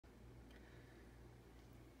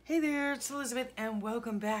Hey there, it's Elizabeth, and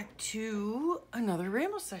welcome back to another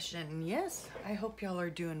Ramble session. Yes, I hope y'all are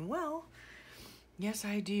doing well. Yes,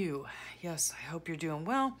 I do. Yes, I hope you're doing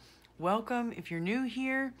well. Welcome if you're new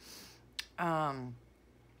here. Yes,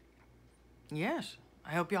 I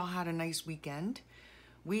hope y'all had a nice weekend.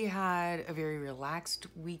 We had a very relaxed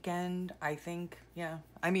weekend, I think. Yeah,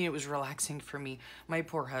 I mean, it was relaxing for me. My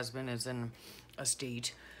poor husband is in a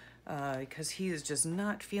state because he is just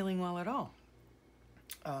not feeling well at all.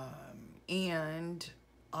 And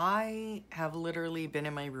I have literally been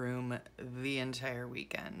in my room the entire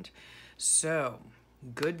weekend. So,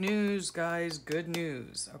 good news, guys, good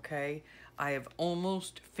news, okay? I have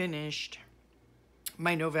almost finished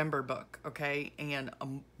my November book, okay? And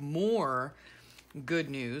more good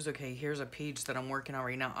news, okay? Here's a page that I'm working on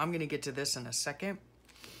right now. I'm going to get to this in a second.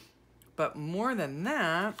 But more than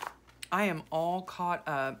that, I am all caught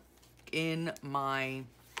up in my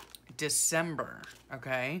December,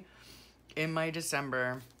 okay? In my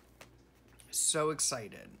December. So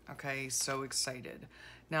excited, okay? So excited.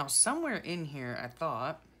 Now, somewhere in here, I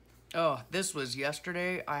thought, oh, this was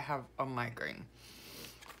yesterday. I have a migraine.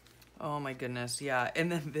 Oh my goodness, yeah. And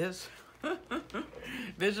then this,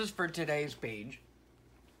 this is for today's page.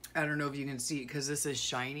 I don't know if you can see it because this is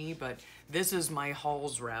shiny, but this is my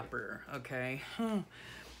Halls wrapper, okay?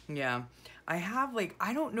 Yeah. I have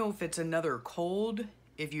I don't know if it's another cold.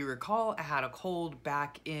 If you recall, I had a cold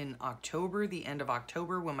back in October, the end of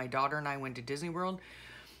October, when my daughter and I went to Disney World.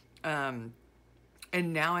 And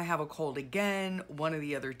now I have a cold again. One of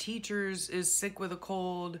the other teachers is sick with a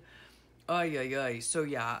cold. Ay, ay, ay. So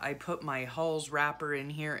yeah, I put my Halls wrapper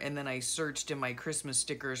in here, and then I searched in my Christmas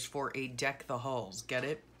stickers for a Deck the Halls. Get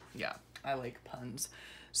it? Yeah, I like puns.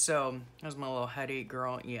 So, that's my little headache,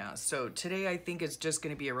 girl. Yeah, so today I think it's just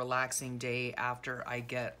going to be a relaxing day after I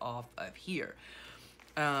get off of here.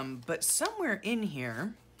 But somewhere in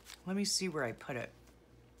here, let me see where I put it.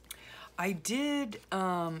 I did,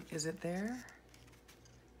 is it there?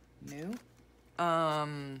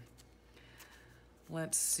 No.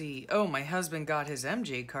 Let's see. Oh, my husband got his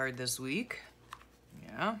MJ card this week.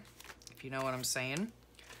 Yeah, if you know what I'm saying.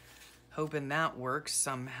 Hoping that works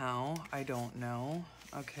somehow. I don't know.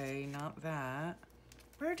 Okay, not that.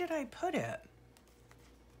 Where did I put it?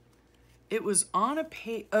 It was on a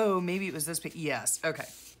page. Oh, maybe it was this page. Yes, okay.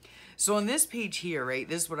 So on this page here, right,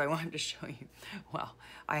 this is what I wanted to show you. Well,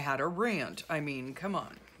 I had a rant. I mean, come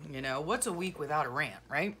on. You know, what's a week without a rant,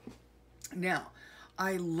 right? Now,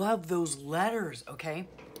 I love those letters, okay?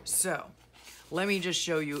 So, let me just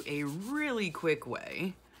show you a really quick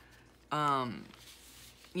way.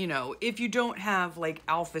 You know, if you don't have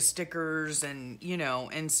alpha stickers and, you know,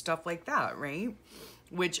 and stuff like that, right?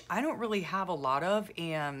 Which I don't really have a lot of,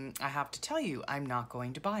 and I have to tell you, I'm not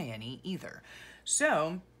going to buy any either.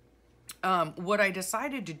 So, what I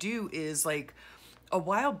decided to do is a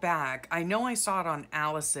while back, I know I saw it on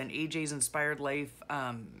Allison, AJ's Inspired Life,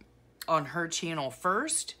 on her channel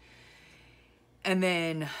first. And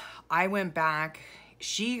then I went back,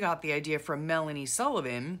 she got the idea from Melanie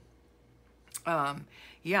Sullivan.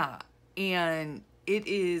 Yeah, and it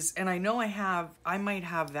is, and I know I might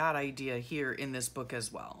have that idea here in this book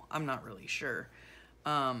as well. I'm not really sure.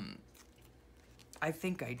 I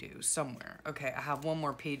think I do somewhere. Okay, I have one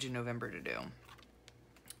more page in November to do.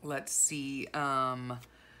 Let's see.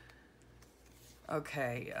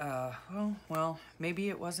 Okay, well, maybe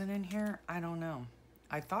it wasn't in here. I don't know.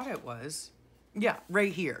 I thought it was. Yeah,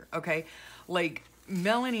 right here, okay?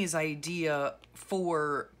 Melanie's idea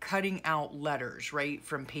for cutting out letters, right,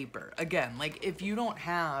 from paper. Again, if you don't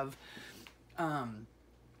have,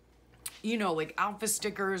 you know, alpha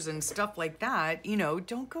stickers and stuff like that, you know,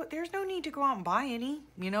 there's no need to go out and buy any,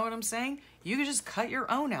 you know what I'm saying? You can just cut your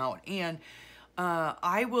own out. And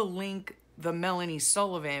I will link the Melanie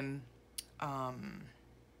Sullivan,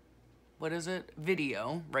 what is it?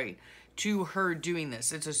 Video, right, to her doing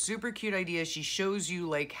this. It's a super cute idea. She shows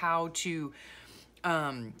you how to,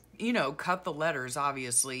 you know, cut the letters,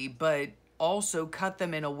 obviously, but also cut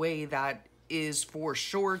them in a way that is for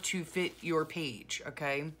sure to fit your page,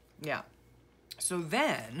 okay? Yeah. So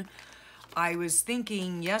then, I was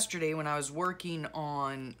thinking yesterday when I was working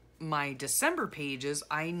on my December pages,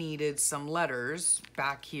 I needed some letters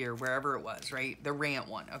back here, wherever it was, right? The rant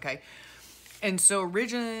one, okay? And so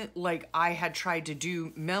originally, I had tried to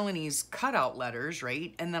do Melanie's cutout letters,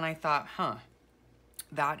 right? And then I thought,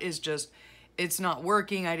 that is just, it's not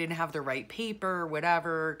working. I didn't have the right paper,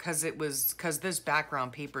 whatever, because this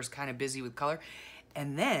background paper is kind of busy with color.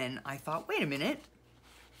 And then I thought, wait a minute,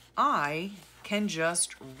 I can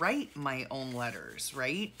just write my own letters,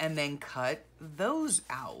 right? And then cut those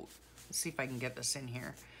out. Let's see if I can get this in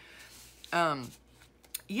here.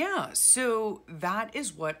 Yeah, so that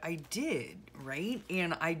is what I did, right?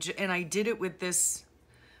 And I did it with this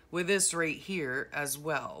right here as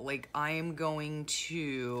well. Like I'm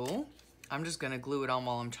just gonna glue it on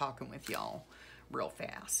while I'm talking with y'all real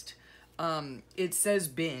fast. It says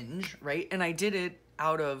binge, right? And I did it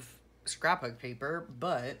out of scrapbook paper,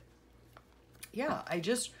 but yeah, I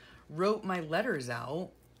just wrote my letters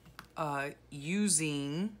out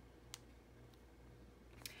using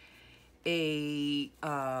a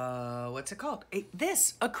what's it called? A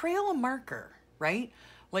Crayola marker, right?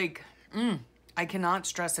 Like, I cannot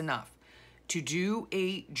stress enough to do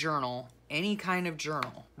a journal, any kind of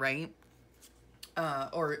journal, right?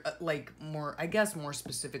 Like more, I guess more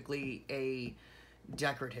specifically, a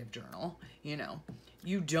decorative journal. You know,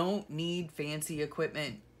 you don't need fancy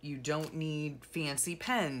equipment. You don't need fancy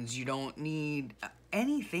pens. You don't need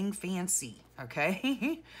anything fancy,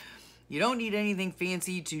 okay? You don't need anything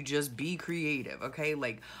fancy to just be creative, okay?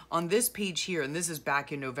 Like on this page here, and this is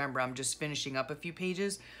back in November, I'm just finishing up a few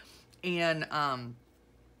pages, and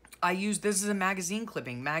this is a magazine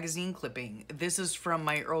clipping. This is from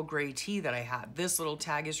my Earl Grey tea that I had. This little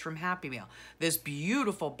tag is from Happy Meal. This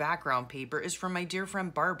beautiful background paper is from my dear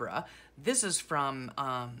friend Barbara. This is from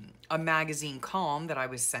a magazine Calm that I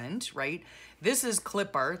was sent, right? This is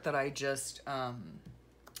clip art that I just,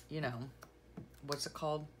 you know, what's it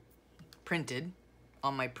called? Printed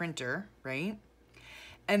on my printer, right?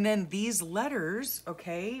 And then these letters,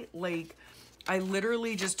 okay, like I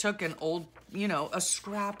literally just took an old, you know, a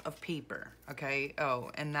scrap of paper, okay?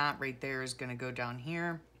 Oh, and that right there is gonna go down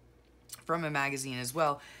here from a magazine as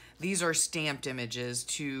well. These are stamped images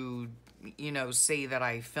to, you know, say that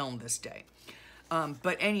I filmed this day.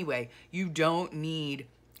 But anyway, you don't need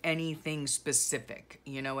anything specific,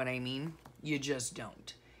 you know what I mean? You just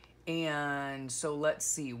don't. And so let's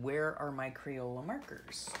see, where are my Crayola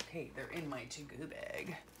markers? Okay, they're in my to-go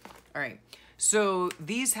bag. All right, so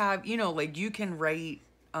these have, you know, like you can write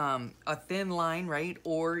a thin line, right?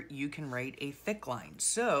 Or you can write a thick line.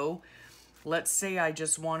 So let's say I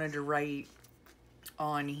just wanted to write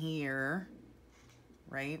on here,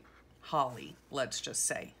 right? Holly, let's just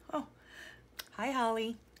say. Oh, hi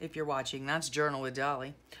Holly. If you're watching, that's Journal with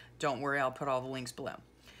Dolly. Don't worry, I'll put all the links below.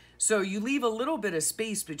 So you leave a little bit of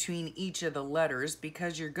space between each of the letters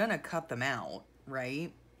because you're gonna cut them out,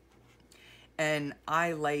 right? And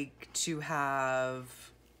I like to have,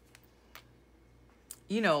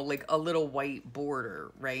 you know, like a little white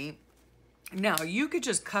border, right? Now, you could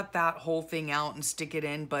just cut that whole thing out and stick it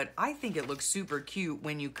in, but I think it looks super cute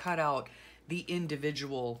when you cut out the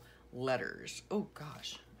individual letters. Oh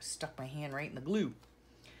gosh, I stuck my hand right in the glue.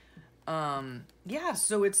 Yeah,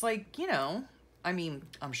 so it's like, you know, I mean,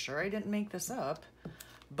 I'm sure I didn't make this up,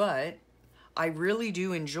 but I really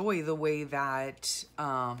do enjoy the way that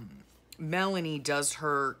Melanie does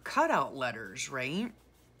her cutout letters, right?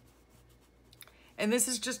 And this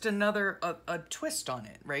is just another a twist on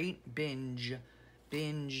it, right? Binged.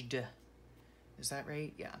 Is that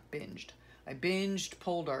right? Yeah, binged. I binged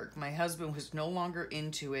Poldark. My husband was no longer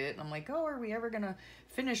into it. I'm like, oh, are we ever gonna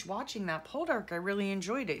finish watching that Poldark? I really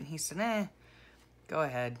enjoyed it. And he said, eh, go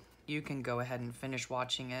ahead. You can go ahead and finish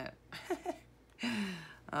watching it.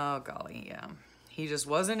 Oh, golly, yeah. He just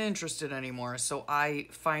wasn't interested anymore, so I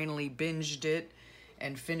finally binged it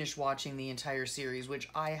and finished watching the entire series, which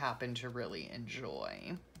I happen to really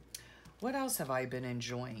enjoy. What else have I been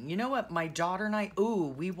enjoying? You know what? My daughter and I,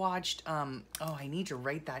 we watched, oh, I need to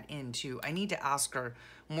write that in, too. I need to ask her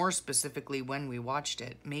more specifically when we watched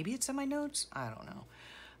it. Maybe it's in my notes? I don't know.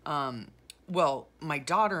 Well, my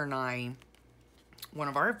daughter and I, one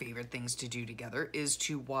of our favorite things to do together is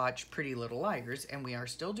to watch Pretty Little Liars, and we are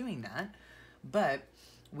still doing that. But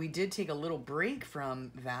we did take a little break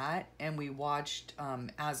from that, and we watched,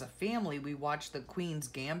 as a family, we watched The Queen's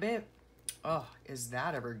Gambit. Oh, is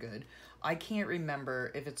that ever good? I can't remember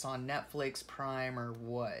if it's on Netflix, Prime, or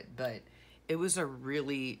what, but it was a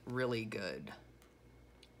really, really good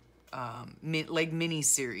mini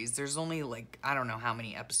series. There's only like, I don't know how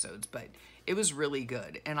many episodes, but it was really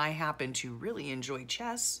good. And I happen to really enjoy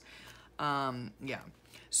chess. Yeah.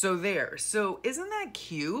 So there. So isn't that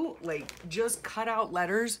cute? Like just cut out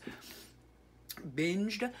letters,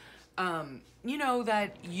 binged, you know,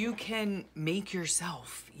 that you can make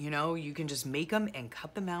yourself, you know, you can just make them and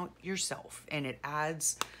cut them out yourself. And it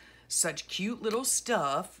adds such cute little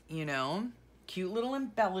stuff, you know, cute little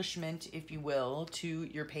embellishment, if you will, to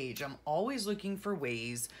your page. I'm always looking for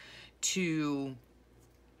ways to,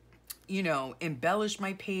 you know, embellish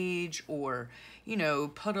my page or, you know,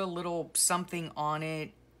 put a little something on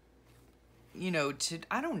it, you know, to,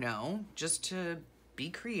 I don't know, just to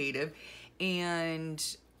be creative.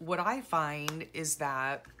 And what I find is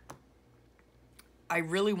that I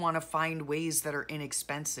really want to find ways that are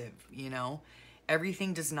inexpensive, you know?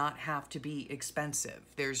 Everything does not have to be expensive.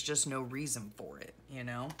 There's just no reason for it, you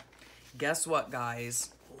know? Guess what,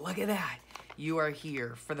 guys? Look at that. You are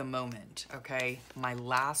here for the moment, okay? My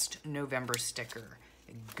last November sticker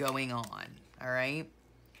going on, all right?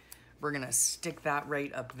 We're gonna stick that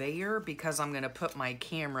right up there because I'm gonna put my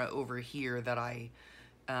camera over here that I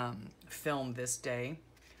filmed this day.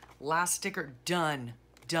 Last sticker done.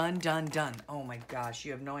 Done, done, done. Oh my gosh,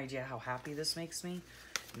 you have no idea how happy this makes me.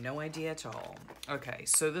 No idea at all. Okay,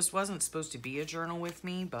 so this wasn't supposed to be a journal with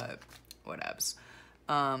me, but whatevs.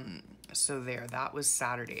 So there, that was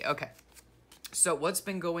Saturday. Okay, so what's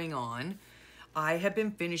been going on? I have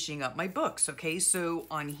been finishing up my books, okay? So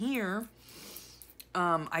on here,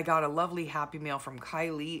 I got a lovely happy mail from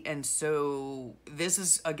Kylie, and so this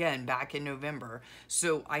is, again, back in November,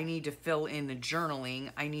 so I need to fill in the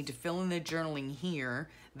journaling. I need to fill in the journaling here.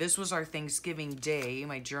 This was our Thanksgiving day,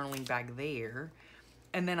 my journaling back there,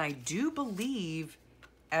 and then I do believe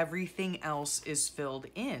everything else is filled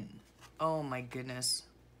in. Oh my goodness.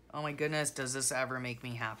 Oh my goodness, does this ever make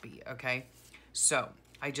me happy, okay? So,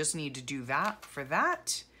 I just need to do that for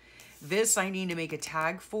that. This I need to make a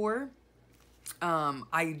tag for.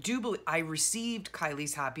 I do believe I received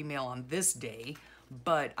Kylie's happy mail on this day,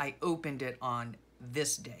 but I opened it on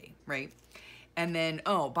this day, right? And then,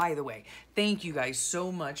 oh, by the way, thank you guys so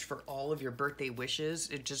much for all of your birthday wishes.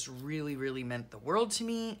 It just really, really meant the world to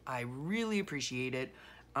me. I really appreciate it.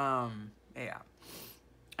 Yeah.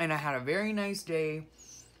 And I had a very nice day.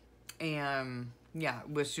 And yeah,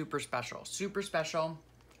 it was super special. Super special.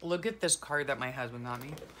 Look at this card that my husband got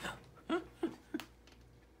me.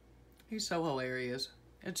 He's so hilarious.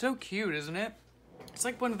 It's so cute, isn't it? It's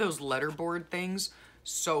like one of those letterboard things.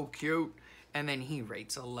 So cute. And then he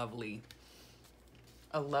writes a lovely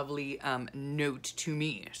note to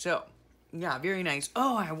me. So, yeah, very nice.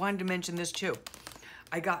 Oh, I wanted to mention this too.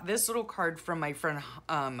 I got this little card from my friend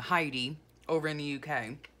Heidi over in the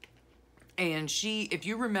UK. And she, if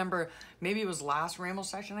you remember, maybe it was last Ramble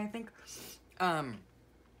session, I think.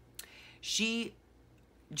 She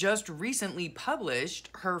just recently published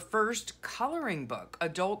her first coloring book,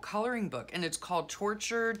 adult coloring book, and it's called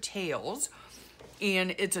Torture Tales,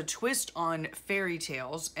 and it's a twist on fairy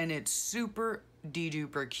tales, and it's super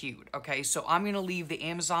de-duper cute, okay? So I'm going to leave the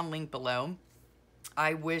Amazon link below.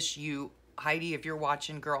 I wish you, Heidi, if you're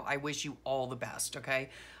watching, girl, I wish you all the best, okay?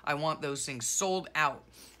 I want those things sold out.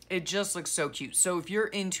 It just looks so cute. So if you're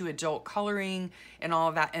into adult coloring and all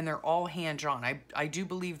of that, and they're all hand-drawn, I do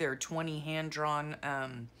believe there are 20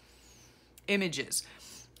 hand-drawn images.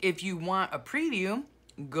 If you want a preview,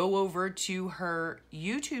 go over to her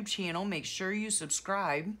YouTube channel. Make sure you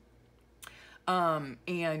subscribe.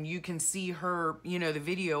 And you can see her, you know, the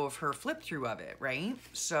video of her flip through of it, right?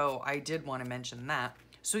 So I did want to mention that.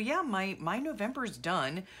 So yeah, my November's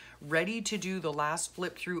done, ready to do the last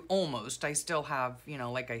flip through almost. I still have, you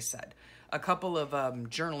know, like I said, a couple of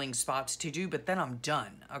journaling spots to do, but then I'm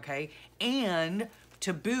done, okay? And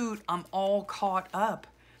to boot, I'm all caught up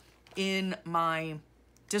in my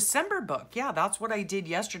December book. Yeah, that's what I did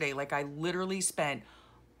yesterday. Like, I literally spent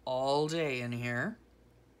all day in here,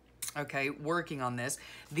 okay, working on this.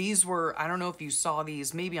 These were, I don't know if you saw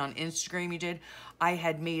these, maybe on Instagram you did. I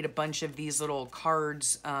had made a bunch of these little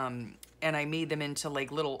cards, and I made them into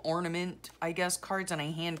like little ornament, I guess, cards, and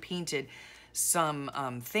I hand painted some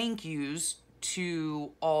thank yous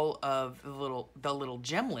to all of the little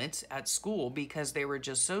gemlets at school because they were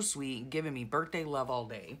just so sweet, giving me birthday love all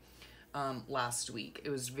day last week.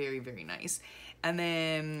 It was very, very nice. And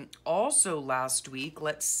then also last week,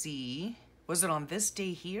 let's see, was it on this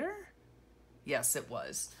day here? Yes, it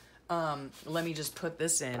was. Let me just put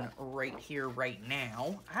this in right here, right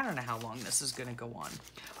now. I don't know how long this is going to go on.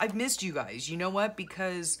 I've missed you guys. You know what?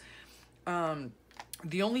 Because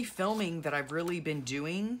the only filming that I've really been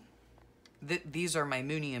doing, these are my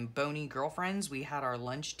Mooney and Boney girlfriends. We had our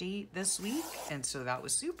lunch date this week, and so that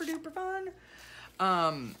was super duper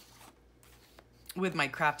fun. With my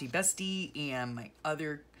crafty bestie and my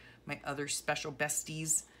other special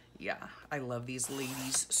besties. Yeah, I love these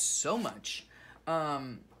ladies so much.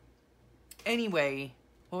 Anyway,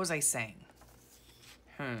 what was I saying?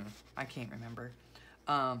 I can't remember.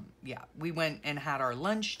 Yeah, we went and had our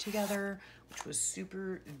lunch together, which was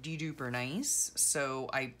super de-duper nice. So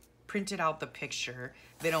I printed out the picture.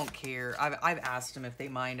 They don't care. I've asked them if they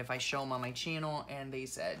mind if I show them on my channel, and they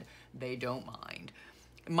said they don't mind.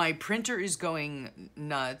 my printer is going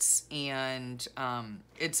nuts, and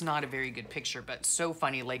it's not a very good picture, but so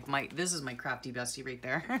funny. Like, this is my crafty bestie right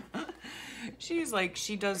there. She's like,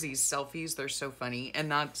 she does these selfies, they're so funny.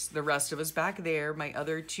 And that's the rest of us back there, my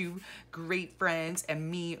other two great friends, and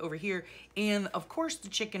me over here, and of course the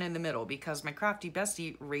chicken in the middle, because my crafty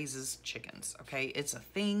bestie raises chickens. Okay, it's a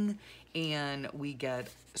thing, and we get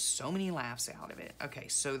so many laughs out of it. Okay,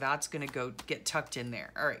 so that's gonna go get tucked in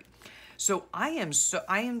there. All right. So I am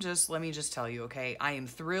just, let me just tell you, okay, I am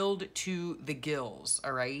thrilled to the gills,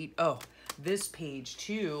 all right? Oh, this page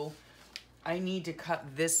too, I need to cut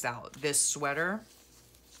this out, this sweater,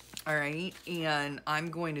 all right? And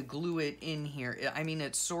I'm going to glue it in here. I mean,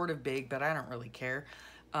 it's sort of big, but I don't really care.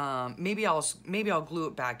 Maybe I'll glue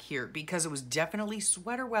it back here, because it was definitely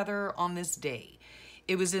sweater weather on this day.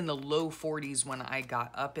 It was in the low 40s when I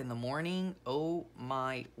got up in the morning. Oh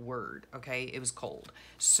my word. Okay, it was cold.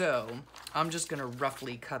 So I'm just gonna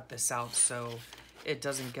roughly cut this out so it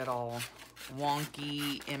doesn't get all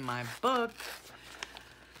wonky in my book.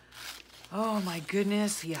 Oh my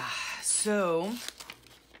goodness, yeah. So,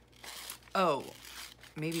 oh,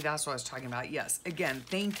 maybe that's what I was talking about. Yes, again,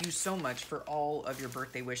 thank you so much for all of your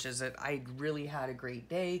birthday wishes. I really had a great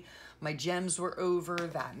day. My gems were over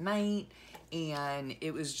that night, and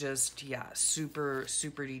it was just, yeah, super,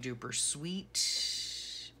 super-de-duper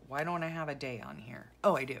sweet. Why don't I have a day on here?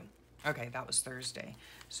 Oh, I do. Okay, that was Thursday.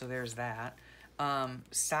 So there's that.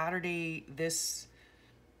 Saturday,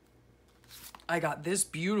 I got this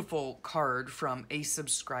beautiful card from a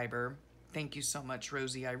subscriber. Thank you so much,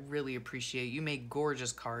 Rosie. I really appreciate it. You make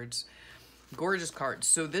gorgeous cards. Gorgeous cards.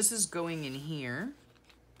 So this is going in here,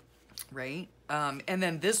 right? And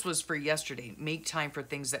then this was for yesterday. Make time for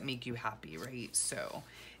things that make you happy, right? So,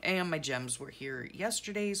 and my gems were here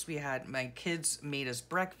yesterday. So we had, my kids made us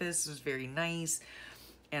breakfast. It was very nice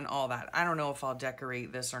and all that. I don't know if I'll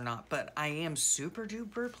decorate this or not, but I am super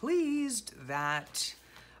duper pleased that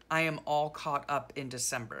I am all caught up in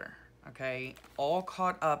December. Okay, all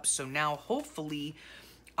caught up. So now hopefully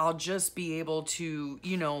I'll just be able to,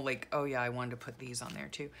 you know, like, oh yeah, I wanted to put these on there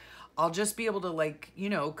too. I'll just be able to, like, you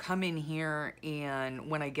know, come in here and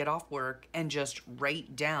when I get off work and just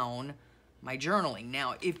write down my journaling.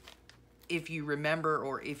 Now, if you remember,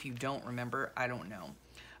 or if you don't remember, I don't know.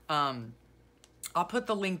 I'll put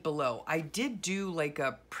the link below. I did do like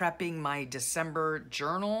a prepping my December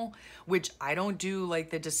journal, which I don't do like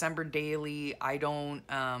the December daily. I don't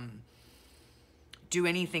do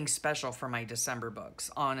anything special for my December books,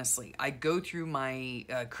 honestly. I go through my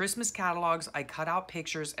Christmas catalogs, I cut out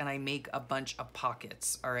pictures, and I make a bunch of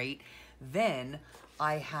pockets, all right? Then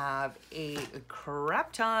I have a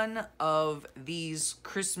crap ton of these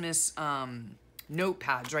Christmas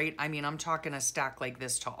notepads, right? I mean, I'm talking a stack like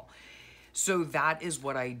this tall. So that is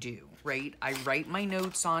what I do, right? I write my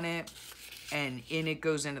notes on it, and in it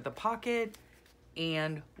goes into the pocket,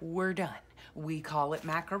 and we're done. We call it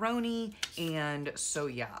macaroni. And so,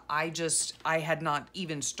 yeah, I had not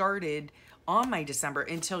even started on my December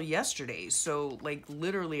until yesterday. So, like,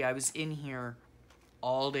 literally, I was in here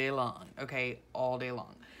all day long, okay? All day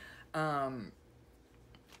long.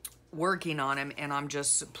 Working on him, and I'm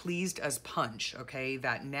just pleased as punch, okay?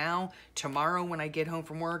 That now, tomorrow when I get home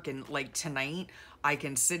from work, and like tonight, I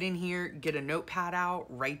can sit in here, get a notepad out,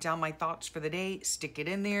 write down my thoughts for the day, stick it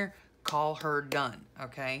in there, call her done,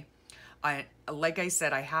 okay? Like I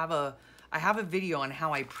said, I have a video on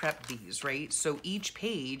how I prep these, right? So each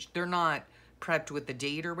page, they're not prepped with the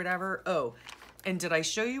date or whatever. Oh, and did I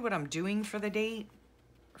show you what I'm doing for the date?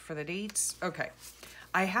 For the dates? Okay.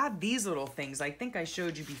 I had these little things. I think I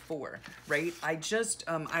showed you before, right? I just,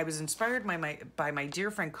 I was inspired by my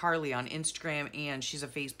dear friend Carly on Instagram, and she's a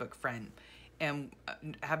Facebook friend, and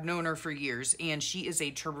have known her for years, and she is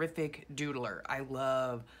a terrific doodler. I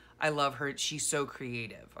love her. She's so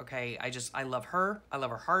creative, okay? I love her. I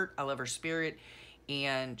love her heart. I love her spirit,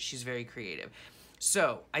 and she's very creative.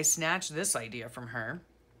 So I snatched this idea from her.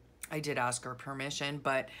 I did ask her permission,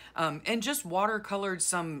 but, and just watercolored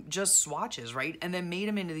some just swatches, right? And then made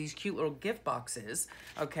them into these cute little gift boxes,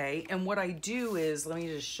 okay? And what I do is, let me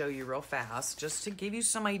just show you real fast, just to give you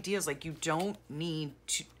some ideas. Like, you don't need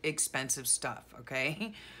expensive stuff,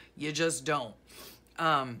 okay? You just don't.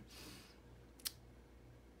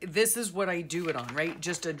 This is what I do it on, right?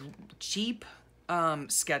 Just a cheap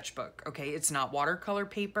sketchbook, okay? It's not watercolor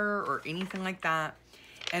paper or anything like that.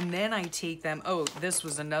 And then I take them, oh, this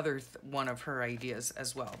was another one of her ideas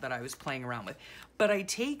as well that I was playing around with. But I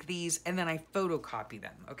take these and then I photocopy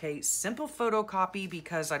them, okay? Simple photocopy,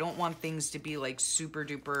 because I don't want things to be like super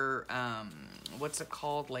duper, what's it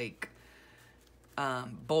called? Like,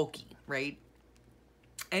 bulky, right?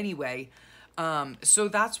 Anyway, So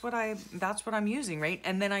that's what I'm using, right?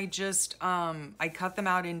 And then I just, I cut them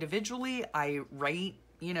out individually. I write,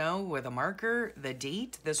 you know, with a marker, the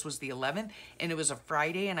date. This was the 11th and it was a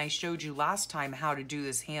Friday. And I showed you last time how to do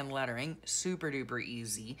this hand lettering. Super duper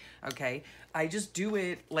easy. Okay. I just do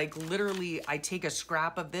it like literally I take a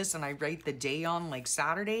scrap of this and I write the day on like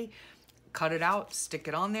Saturday, cut it out, stick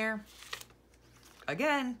it on there.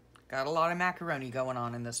 Again, got a lot of macaroni going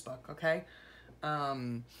on in this book. Okay.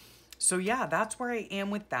 So yeah, that's where I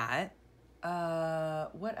am with that.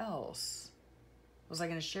 What else was I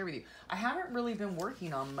going to share with you? I haven't really been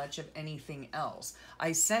working on much of anything else.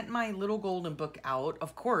 I sent my little golden book out,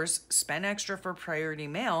 of course, spent extra for priority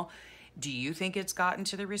mail. Do you think it's gotten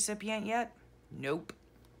to the recipient yet? Nope.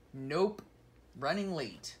 Nope. Running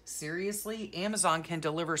late. Seriously? Amazon can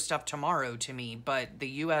deliver stuff tomorrow to me, but the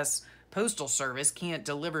US Postal Service can't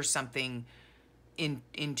deliver something in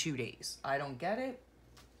 2 days. I don't get it.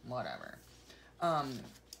 Whatever.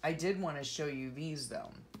 I did want to show you these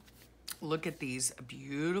though. Look at these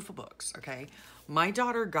beautiful books, okay? My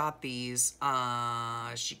daughter got these.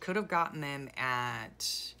 She could have gotten them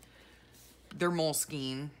at their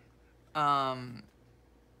Moleskine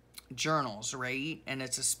journals, right? And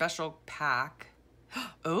it's a special pack.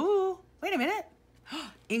 Oh, wait a minute.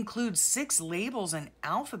 Includes 6 labels and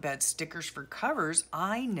alphabet stickers for covers.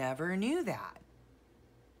 I never knew that.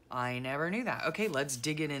 Okay, let's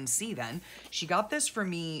dig in and see then. She got this for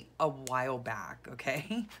me a while back,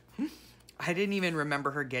 okay? I didn't even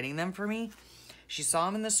remember her getting them for me. She saw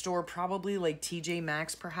them in the store, probably like TJ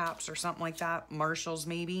Maxx perhaps or something like that, Marshall's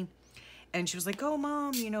maybe. And she was like, oh,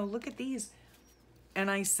 Mom, you know, look at these. And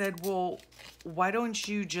I said, well, why don't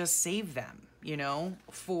you just save them, you know,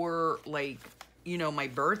 for like, you know, my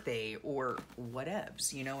birthday or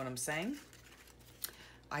whatevs, you know what I'm saying?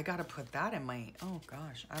 I gotta put that in my, oh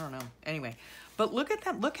gosh, I don't know. Anyway, but look at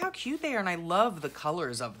them. Look how cute they are. And I love the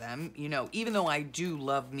colors of them. You know, even though I do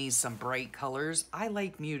love me some bright colors, I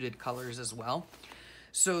like muted colors as well.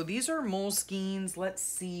 So these are Moleskines. Let's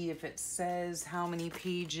see if it says how many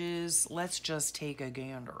pages. Let's just take a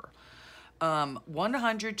gander.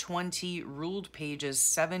 120 ruled pages,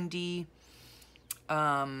 70,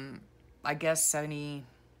 I guess 70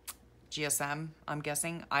 GSM, I'm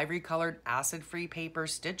guessing. Ivory colored acid-free paper,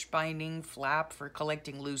 stitch binding, flap for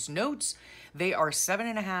collecting loose notes. They are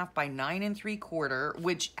 7.5 by 9 3/4,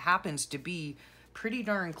 which happens to be pretty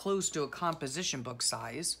darn close to a composition book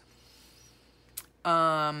size.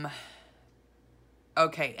 Okay,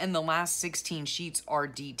 and the last 16 sheets are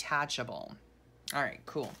detachable. All right,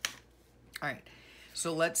 cool. All right,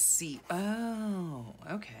 so let's see. Oh,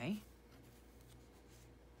 okay.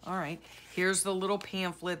 All right, here's the little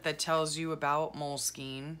pamphlet that tells you about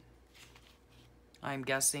Moleskine. I'm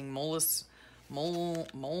guessing Moleskine,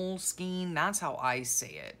 that's how I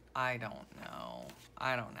say it. I don't know.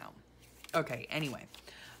 Okay, anyway.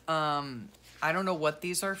 I don't know what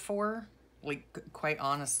these are for. Like, quite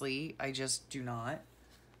honestly, I just do not.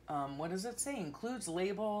 What does it say? Includes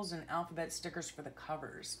labels and alphabet stickers for the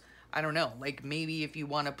covers. I don't know. Like, maybe if you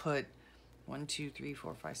want to put 1, 2, 3,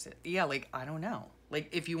 4, 5, 6. Yeah, like, I don't know. Like,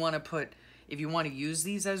 if you want to use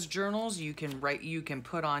these as journals, you can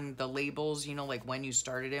put on the labels, you know, like when you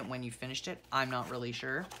started it, when you finished it. I'm not really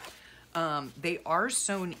sure. They are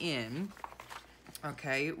sewn in,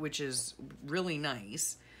 okay, which is really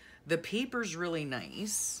nice. The paper's really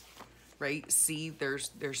nice, right? See, they're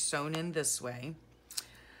sewn in this way.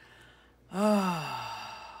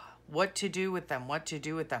 What to do with them?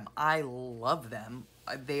 I love them.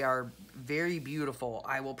 They are very beautiful.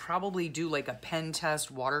 I will probably do like a pen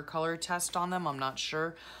test, watercolor test on them. I'm not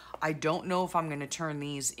sure. I don't know if I'm going to turn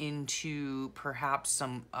these into perhaps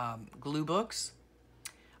some glue books.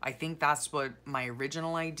 I think that's what my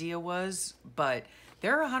original idea was, but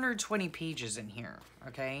there are 120 pages in here,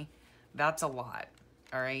 okay? That's a lot,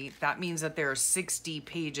 all right? That means that there are 60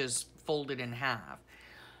 pages folded in half.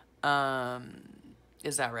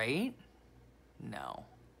 Is that right? No,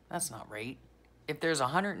 that's not right. If there's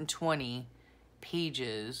 120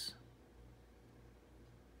 pages,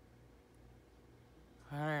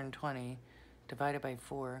 120 divided by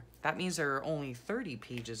 4, that means there are only 30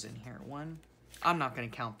 pages in here. I'm not going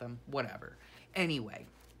to count them, whatever. Anyway,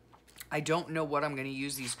 I don't know what I'm going to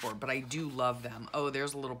use these for, but I do love them. Oh,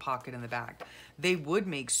 there's a little pocket in the back. They would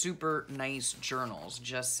make super nice journals,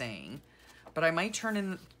 just saying. But I might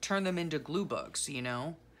turn them into glue books, you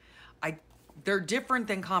know? They're different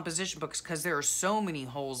than composition books because there are so many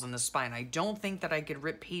holes in the spine. I don't think that I could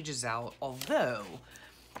rip pages out, although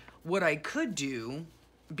what I could do,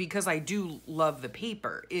 because I do love the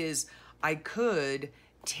paper, is I could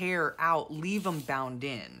tear out, leave them bound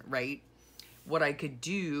in, right? what I could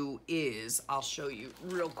do is, I'll show you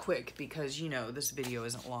real quick because, you know, this video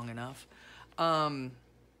isn't long enough. Oh,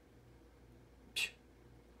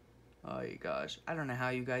 you gosh. I don't know how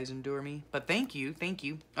you guys endure me, but thank you. Thank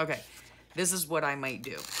you. Okay. This is what I might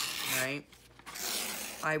do, right?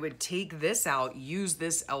 I would take this out, use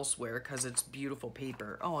this elsewhere because it's beautiful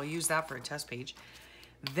paper. Oh, I'll use that for a test page.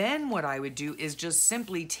 Then what I would do is just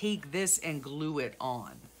simply take this and glue it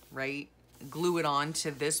on, right? Glue it on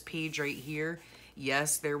to this page right here.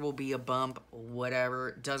 Yes, there will be a bump,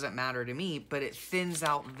 whatever, doesn't matter to me, but it thins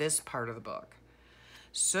out this part of the book.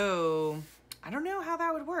 So I don't know how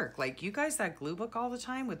that would work. Like, you guys that glue book all the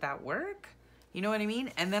time, would that work? You know what I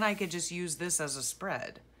mean? And then I could just use this as a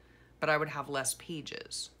spread, but I would have less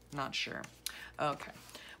pages. Not sure. Okay.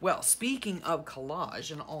 Well, speaking of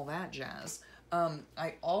collage and all that jazz,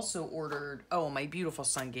 I also ordered, oh, my beautiful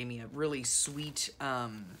son gave me a really sweet,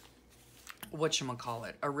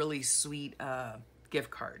 whatchamacallit, a really sweet gift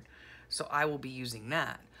card. So I will be using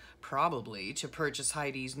that probably to purchase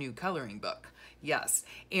Heidi's new coloring book. Yes.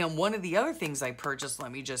 And one of the other things I purchased,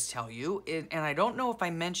 let me just tell you, and I don't know if I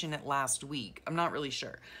mentioned it last week. I'm not really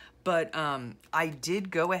sure. But I did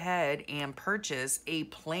go ahead and purchase a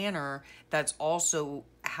planner that's also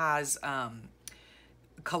has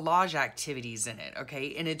collage activities in it,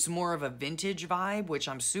 okay? And it's more of a vintage vibe, which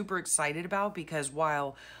I'm super excited about because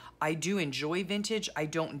while I do enjoy vintage, I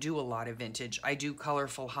don't do a lot of vintage. I do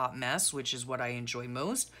colorful hot mess, which is what I enjoy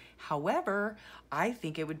most. However, I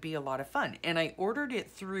think it would be a lot of fun. And I ordered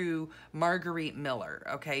it through Marguerite Miller,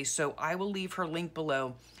 okay? So I will leave her link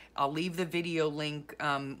below. I'll leave the video link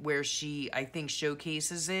where she, I think,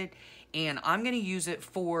 showcases it. And I'm going to use it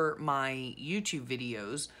for my YouTube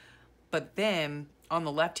videos. But then on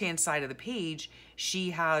the left-hand side of the page,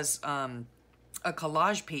 she has a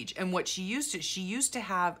collage page. And what she used to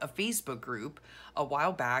have a Facebook group a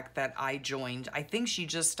while back that I joined. I think she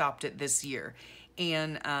just stopped it this year.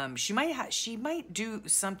 And she might do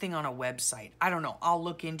something on a website. I don't know. I'll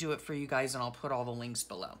look into it for you guys and I'll put all the links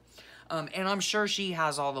below. And I'm sure she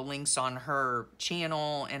has all the links on her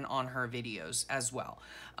channel and on her videos as well.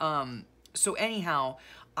 So anyhow,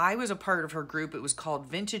 I was a part of her group. It was called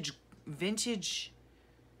Vintage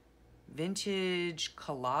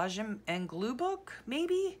Collage and Glue Book,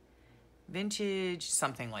 maybe? Vintage,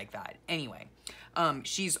 something like that. Anyway,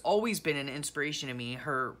 she's always been an inspiration to me.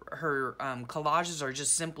 Her collages are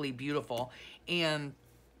just simply beautiful. And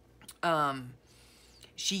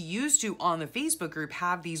she used to, on the Facebook group,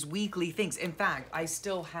 have these weekly things. In fact, I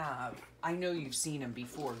still have, I know you've seen them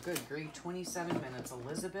before. Good grief, 27 minutes,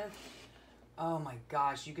 Elizabeth. Oh my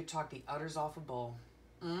gosh, you could talk the udders off a bull.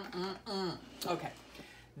 Okay,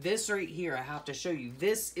 this right here, I have to show you.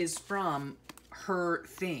 This is from her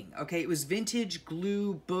thing, okay? It was Vintage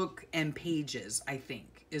Glue Book and Pages, I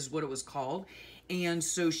think, is what it was called. And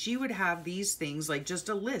so she would have these things, like just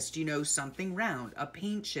a list, you know, something round, a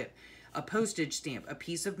paint chip, a postage stamp, a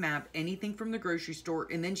piece of map, anything from the grocery store,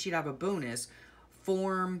 and then she'd have a bonus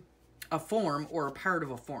form, a form or a part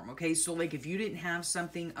of a form, okay? So like if you didn't have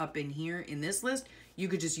something up in here in this list, you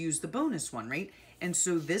could just use the bonus one, right? And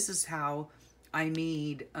so this is how I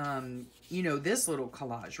made, you know, this little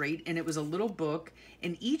collage, right? And it was a little book,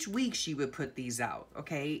 and each week she would put these out,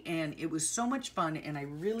 okay? And it was so much fun, and I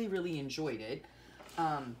really, really enjoyed it.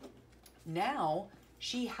 Now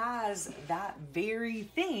she has that very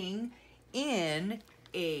thing in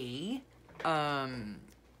a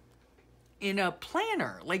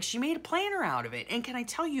planner. Like, she made a planner out of it. And can I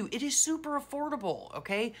tell you, it is super affordable,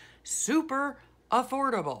 okay? Super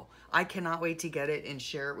affordable. I cannot wait to get it and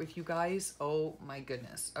share it with you guys. Oh my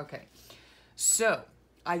goodness. Okay. So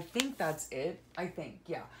I think that's it. I think,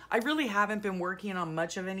 yeah. I really haven't been working on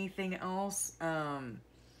much of anything else.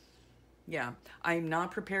 Yeah, I'm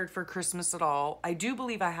not prepared for Christmas at all. I do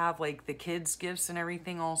believe I have like the kids' gifts and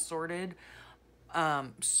everything all sorted,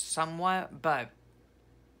 somewhat, but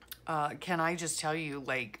can I just tell you,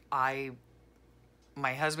 like,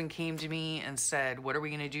 my husband came to me and said, what are we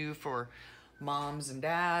going to do for moms and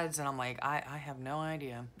dads? And I'm like, I have no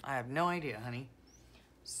idea. I have no idea, honey.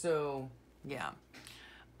 So, yeah.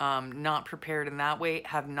 Not prepared in that way.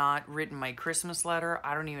 Have not written my Christmas letter.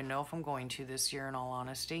 I don't even know if I'm going to this year, in all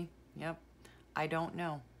honesty. Yep. I don't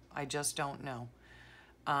know. I just don't know.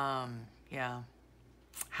 Yeah.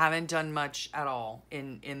 Haven't done much at all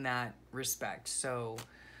in that respect. So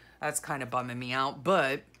that's kind of bumming me out.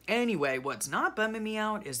 But anyway, what's not bumming me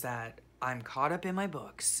out is that I'm caught up in my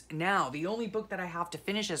books. Now, the only book that I have to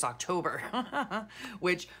finish is October,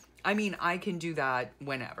 which, I mean, I can do that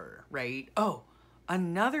whenever, right? Oh,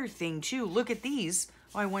 another thing too. Look at these.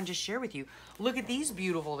 Oh, I wanted to share with you. Look at these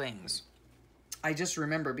beautiful things. I just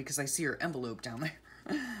remember because I see her envelope down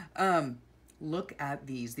there. Look at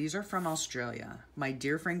these. These are from Australia. My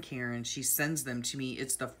dear friend Karen, she sends them to me.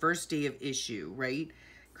 It's the first day of issue, right?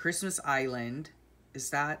 Christmas Island.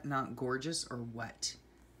 Is that not gorgeous or what?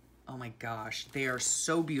 Oh my gosh. They are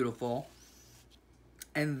so beautiful.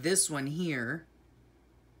 And this one here,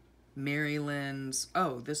 Maryland's,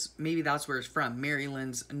 oh, this, maybe that's where it's from.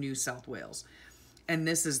 Maryland's, New South Wales. And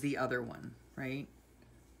this is the other one, right?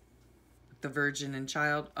 The Virgin and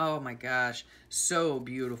Child. Oh my gosh. So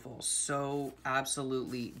beautiful. So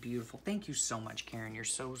absolutely beautiful. Thank you so much, Karen. You're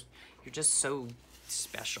just so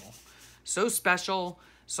special. So special.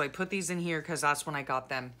 So I put these in here because that's when I got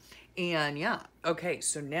them. And yeah. Okay.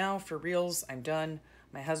 So now for reals, I'm done.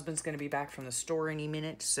 My husband's going to be back from the store any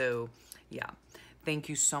minute. So yeah. Thank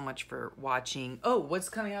you so much for watching. Oh, what's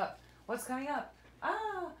coming up? What's coming up?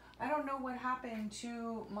 I don't know what happened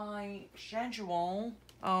to my schedule.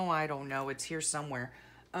 Oh, I don't know. It's here somewhere.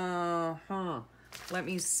 Let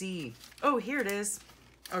me see. Oh, here it is.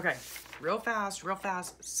 Okay. Real fast.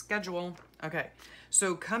 Schedule. Okay.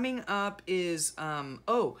 So coming up is,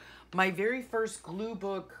 my very first glue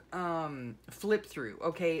book flip through.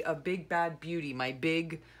 Okay. A Big Bad Beauty. My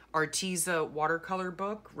big Arteza watercolor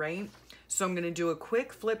book, right? So I'm going to do a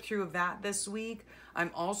quick flip through of that this week.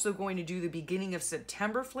 I'm also going to do the beginning of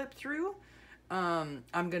September flip through. I'm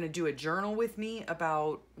going to do a journal with me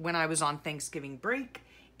about when I was on Thanksgiving break,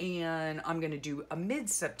 and I'm going to do a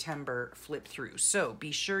mid-September flip through. So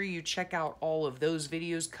be sure you check out all of those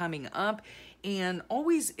videos coming up, and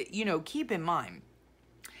always, you know, keep in mind,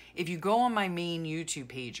 if you go on my main YouTube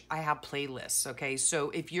page, I have playlists, okay? So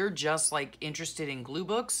if you're just like interested in glue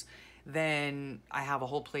books, then I have a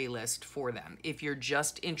whole playlist for them. If you're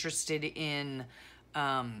just interested in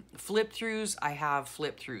flip throughs, I have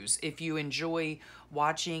flip throughs. If you enjoy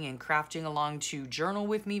watching and crafting along to journal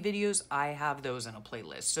with me videos, I have those in a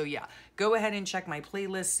playlist. So yeah, go ahead and check my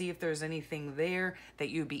playlist, see if there's anything there that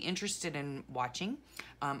you'd be interested in watching.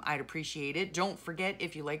 I'd appreciate it. Don't forget,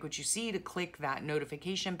 if you like what you see, to click that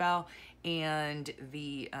notification bell, and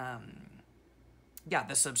the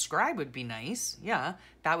subscribe would be nice. Yeah,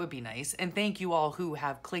 that would be nice. And thank you all who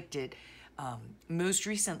have clicked it most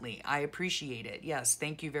recently. I appreciate it. Yes,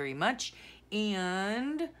 thank you very much.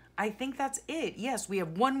 And I think that's it. Yes, we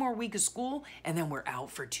have one more week of school, and then we're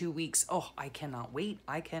out for 2 weeks. Oh, I cannot wait.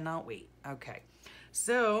 I cannot wait. Okay.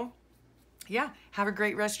 So, yeah, have a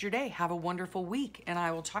great rest of your day. Have a wonderful week, and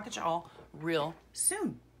I will talk to y'all real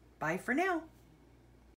soon. Bye for now.